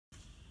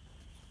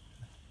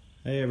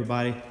Hey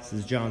everybody, this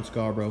is John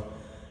Scarborough.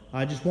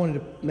 I just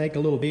wanted to make a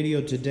little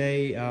video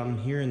today. I'm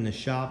here in the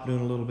shop doing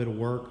a little bit of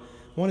work.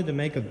 I wanted to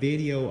make a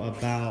video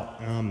about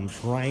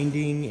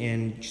grinding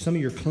and some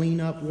of your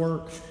cleanup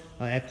work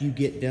after you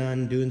get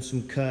done doing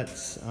some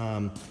cuts.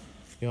 Don't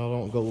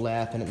go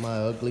laughing at my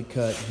ugly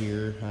cut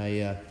here.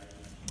 I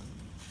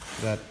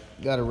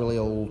got a really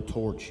old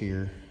torch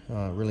here,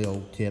 really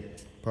old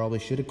tip. Probably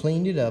should have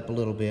cleaned it up a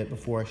little bit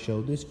before I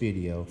showed this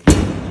video, so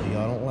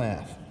y'all don't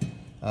laugh.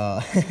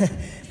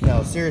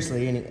 No,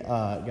 seriously,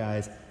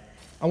 guys,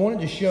 I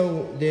wanted to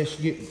show this.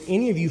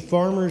 Any of you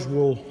farmers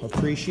will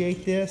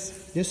appreciate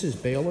this. This is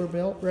baler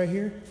belt right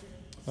here.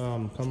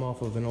 Come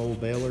off of an old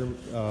baler,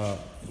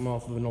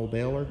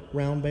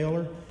 round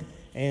baler.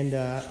 And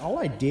all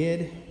I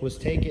did was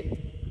take it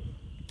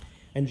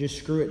and just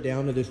screw it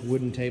down to this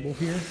wooden table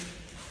here.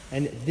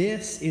 And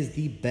this is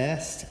the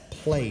best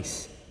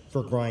place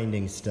for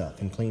grinding stuff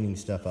and cleaning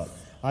stuff up.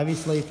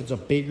 Obviously, if it's a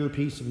bigger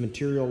piece of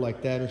material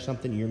like that or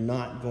something, you're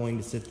not going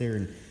to sit there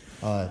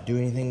and do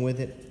anything with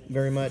it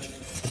very much.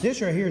 But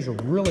this right here is a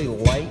really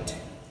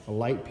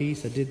light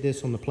piece. I did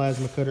this on the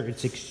plasma cutter.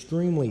 It's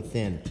extremely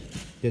thin,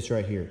 this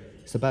right here.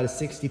 It's about a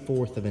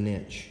 64th of an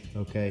inch,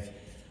 okay?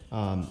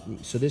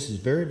 So this is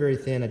very, very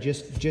thin. I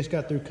just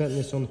got through cutting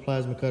this on the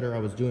plasma cutter. I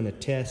was doing a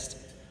test,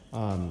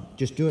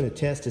 just doing a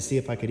test to see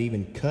if I could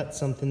even cut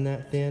something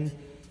that thin.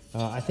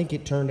 I think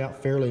it turned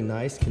out fairly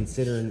nice,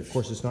 considering, of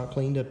course, it's not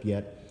cleaned up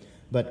yet,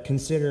 but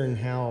considering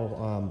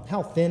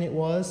how thin it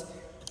was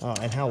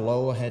and how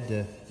low I had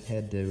to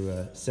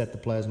set the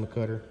plasma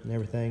cutter and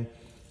everything.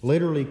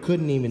 Literally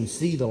couldn't even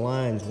see the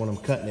lines when I'm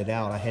cutting it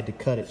out. I had to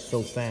cut it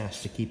so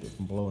fast to keep it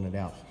from blowing it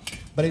out.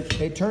 But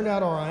it turned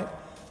out all right,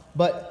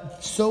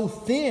 but so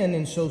thin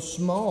and so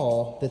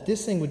small that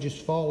this thing would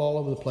just fall all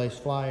over the place,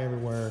 fly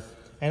everywhere.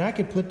 And I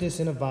could put this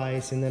in a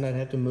vise, and then I'd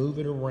have to move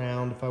it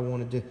around if I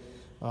wanted to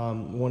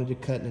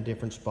cut in a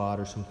different spot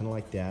or something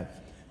like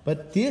that.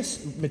 But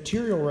this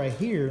material right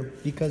here,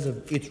 because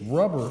of its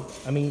rubber,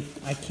 I mean,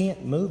 I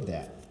can't move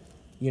that,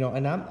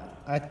 and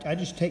I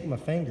just take my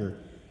finger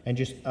and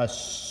just a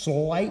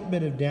slight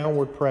bit of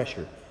downward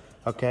pressure,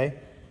 okay?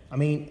 I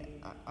mean,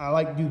 I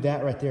like to do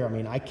that right there. I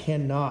mean, I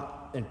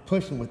cannot, and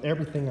pushing with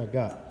everything I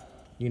got,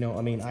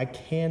 I mean, I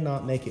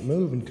cannot make it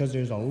move, and because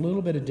there's a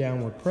little bit of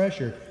downward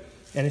pressure,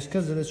 and it's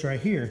because of this right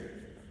here.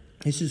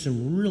 This is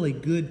some really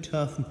good,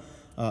 tough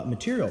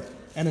material.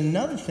 And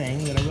another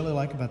thing that I really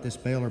like about this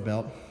baler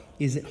belt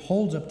is it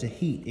holds up to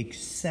heat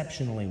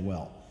exceptionally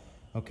well,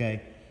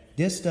 okay?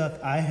 This stuff,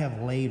 I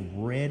have laid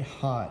red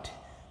hot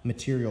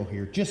material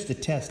here just to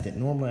test it.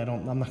 Normally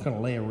I'm not gonna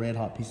lay a red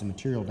hot piece of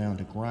material down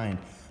to grind,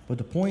 but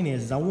the point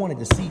is I wanted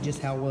to see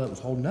just how well it was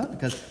holding up,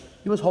 because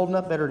it was holding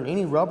up better than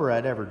any rubber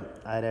I'd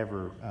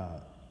ever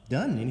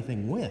done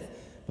anything with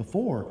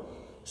before.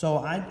 So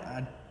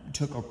I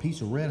took a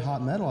piece of red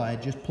hot metal I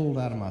had just pulled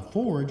out of my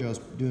forge. I was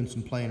doing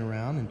some playing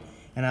around,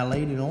 and I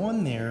laid it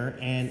on there,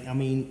 and I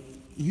mean,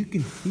 you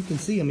can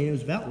see, I mean, it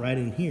was about right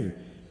in here.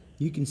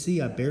 You can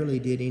see I barely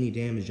did any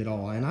damage at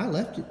all, and I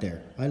left it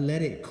there. I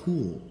let it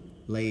cool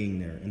laying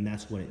there, and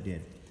that's what it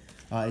did.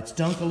 It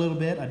stunk a little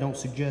bit. I don't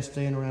suggest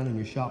staying around in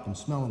your shop and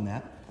smelling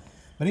that.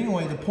 But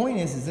anyway, the point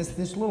is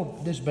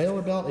this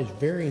baler belt is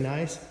very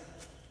nice.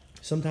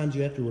 Sometimes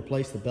you have to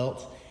replace the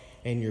belts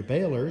and your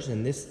balers,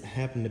 and this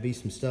happened to be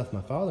some stuff my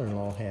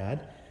father-in-law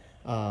had.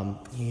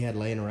 He had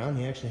laying around.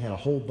 He actually had a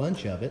whole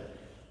bunch of it,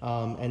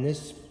 and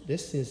this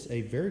is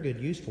a very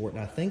good use for it,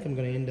 and I think I'm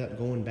going to end up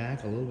going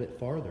back a little bit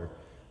farther.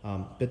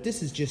 But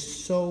this is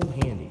just so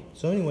handy.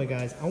 So anyway,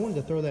 guys, I wanted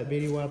to throw that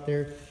video out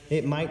there.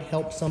 It might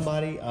help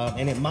somebody,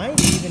 and it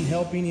might even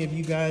help any of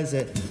you guys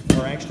that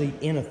are actually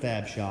in a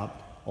fab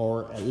shop,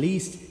 or at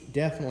least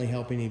definitely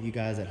help any of you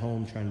guys at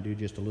home trying to do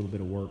just a little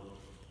bit of work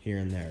here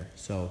and there.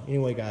 So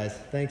anyway, guys,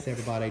 thanks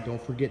everybody.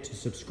 Don't forget to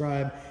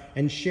subscribe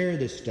and share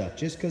this stuff.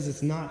 Just because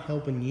it's not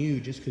helping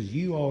you, just because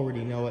you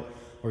already know it,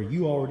 or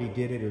you already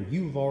did it, or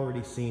you've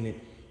already seen it,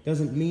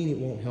 doesn't mean it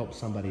won't help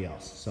somebody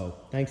else. So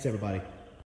thanks everybody.